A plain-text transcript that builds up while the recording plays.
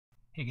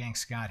Hey gang,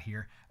 Scott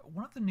here.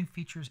 One of the new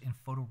features in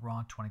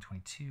PhotoRaw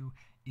 2022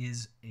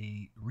 is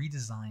a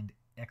redesigned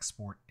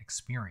export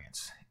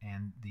experience.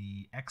 And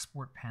the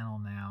export panel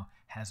now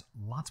has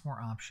lots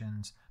more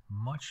options,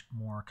 much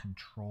more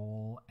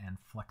control and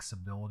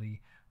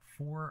flexibility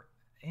for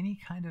any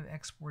kind of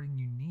exporting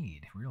you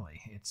need,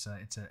 really. It's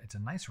a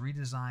nice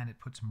redesign.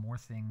 It puts more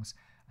things,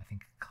 I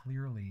think,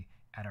 clearly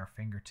at our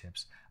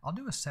fingertips. I'll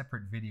do a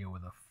separate video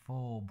with a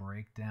full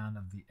breakdown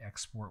of the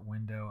export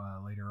window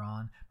later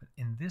on, but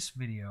in this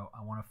video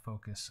I want to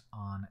focus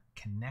on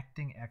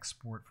connecting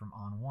export from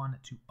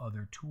ON1 to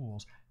other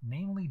tools,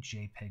 namely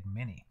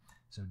JPEGMini.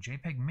 So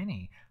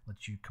JPEGMini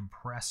lets you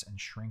compress and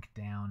shrink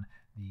down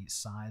the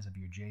size of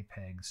your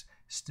JPEGs,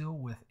 still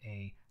with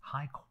a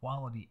high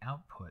quality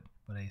output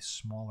but a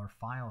smaller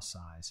file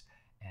size.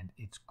 And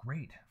it's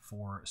great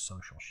for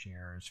social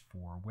shares,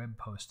 for web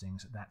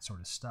postings, that sort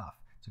of stuff.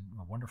 It's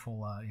a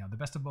wonderful, the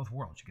best of both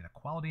worlds. You get a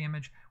quality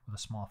image with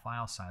a small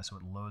file size, so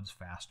it loads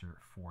faster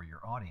for your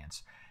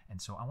audience.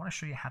 And so I want to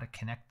show you how to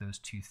connect those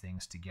two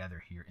things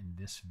together here in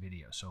this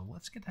video. So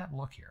let's get that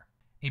look here.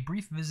 A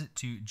brief visit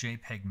to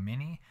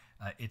JPEGMini.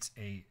 It's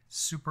a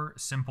super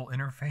simple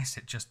interface.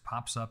 It just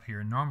pops up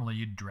here. Normally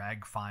you'd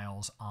drag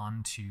files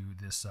onto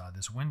this,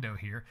 this window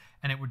here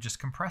and it would just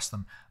compress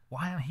them.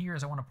 Why I'm here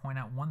is I want to point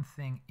out one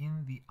thing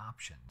in the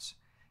options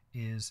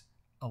is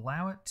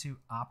allow it to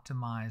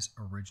optimize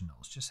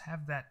originals. Just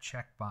have that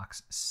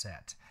checkbox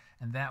set.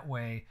 And that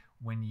way,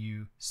 when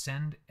you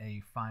send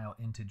a file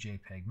into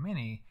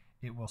JPEGMini,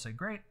 it will say,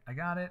 great, I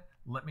got it.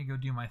 Let me go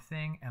do my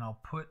thing. And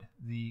I'll put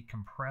the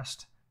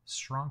compressed,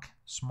 shrunk,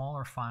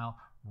 smaller file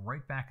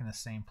right back in the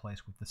same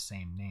place with the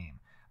same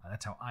name.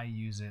 That's how I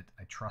use it.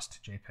 I trust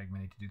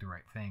JPEGMini to do the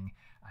right thing.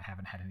 I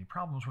haven't had any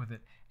problems with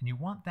it. And you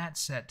want that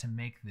set to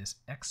make this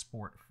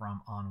export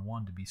from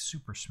ON1 to be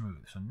super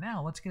smooth. So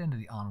now let's get into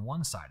the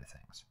ON1 side of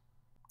things.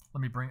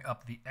 Let me bring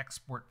up the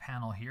export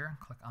panel here.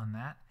 Click on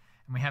that.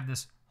 And we have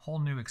this whole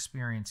new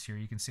experience here.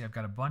 You can see I've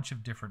got a bunch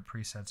of different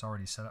presets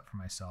already set up for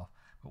myself.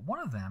 But one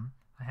of them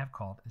I have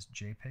called is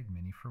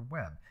JPEGMini for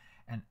Web.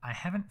 And I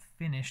haven't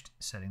finished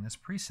setting this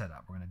preset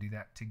up. We're going to do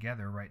that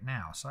together right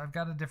now. So I've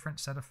got a different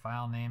set of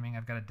file naming.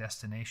 I've got a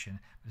destination.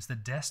 But it's the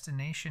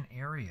destination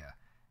area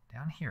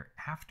down here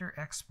after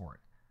export.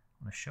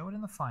 I'm going to show it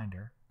in the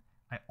Finder.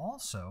 I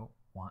also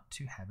want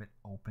to have it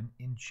open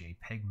in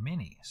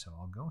JPEGMini. So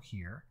I'll go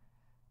here.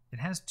 It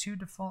has two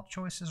default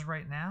choices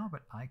right now,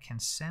 but I can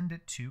send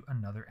it to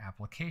another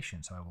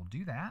application. So I will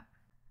do that.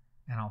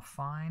 And I'll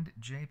find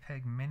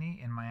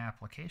JPEGMini in my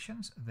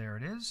applications. There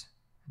it is.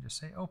 And just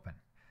say open.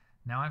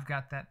 Now I've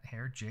got that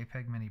here,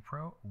 JPEGMini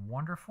Pro.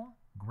 Wonderful,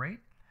 great.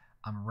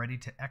 I'm ready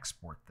to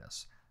export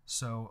this.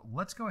 So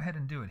let's go ahead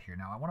and do it here.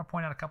 Now I want to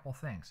point out a couple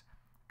things.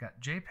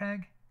 Got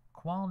JPEG,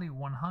 quality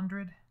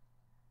 100,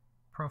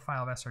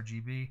 profile of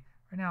sRGB.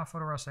 Right now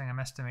PhotoRaw is saying I'm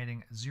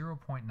estimating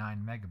 0.9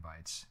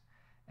 megabytes.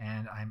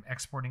 And I'm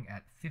exporting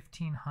at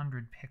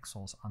 1500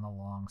 pixels on the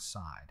long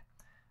side.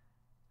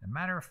 As a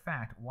matter of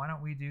fact, why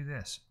don't we do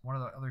this? One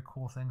of the other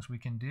cool things we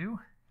can do,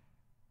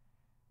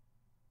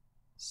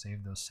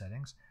 save those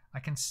settings. I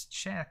can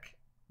check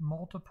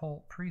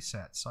multiple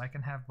presets, so I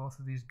can have both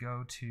of these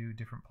go to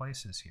different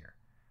places here.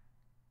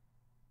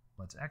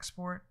 Let's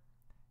export.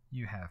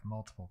 You have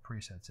multiple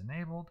presets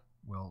enabled.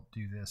 We'll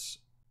do this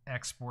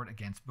export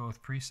against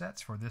both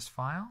presets for this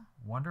file.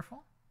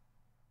 Wonderful.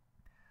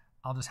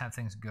 I'll just have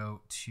things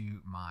go to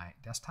my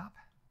desktop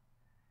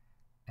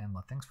and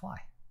let things fly.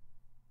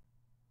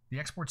 The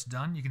export's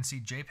done. You can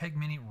see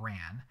JPEGMini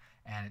ran,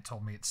 and it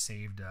told me it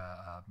saved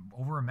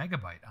over a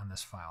megabyte on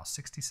this file,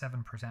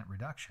 67%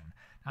 reduction.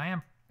 Now, I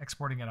am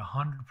exporting at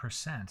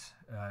 100%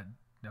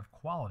 of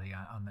quality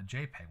on the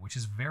JPEG, which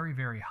is very,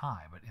 very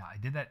high, but I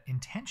did that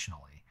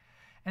intentionally.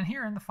 And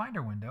here in the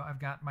Finder window, I've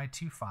got my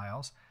two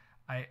files.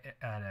 I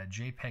add a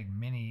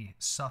JPEGMini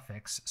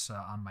suffix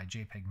on my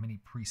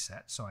JPEGMini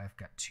preset, so I've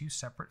got two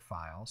separate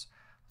files.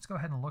 Let's go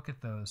ahead and look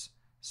at those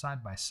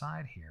side by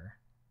side here.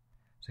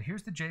 So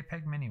here's the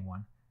JPEGMini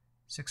one,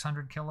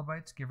 600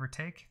 kilobytes, give or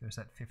take. There's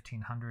that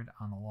 1500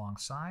 on the long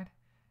side.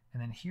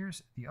 And then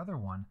here's the other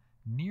one,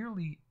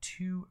 nearly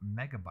 2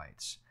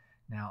 megabytes.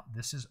 Now,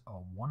 this is a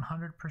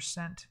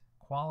 100%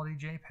 quality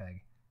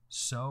JPEG.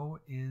 So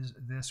is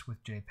this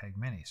with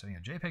JPEGMini. So,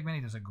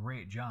 JPEGMini does a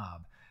great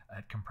job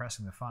at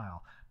compressing the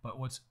file. But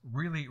what's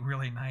really,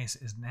 really nice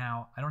is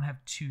now I don't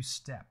have two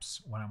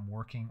steps when I'm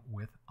working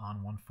with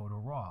ON1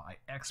 PhotoRaw. I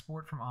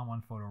export from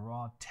ON1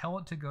 PhotoRaw, tell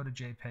it to go to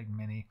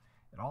JPEGMini.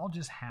 It all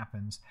just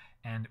happens,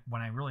 and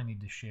when I really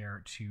need to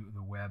share to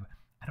the web,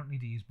 I don't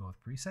need to use both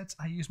presets.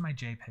 I use my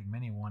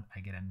JPEGMini one. I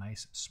get a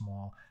nice,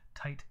 small,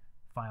 tight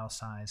file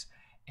size,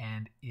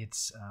 and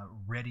it's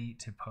ready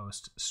to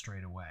post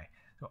straight away.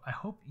 So I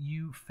hope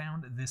you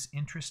found this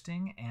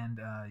interesting, and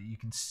you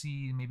can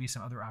see maybe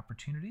some other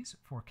opportunities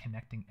for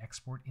connecting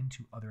export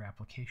into other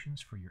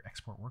applications for your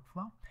export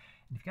workflow.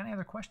 And if you've got any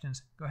other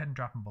questions, go ahead and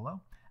drop them below.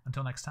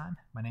 Until next time,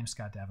 my name's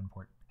Scott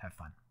Davenport. Have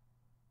fun.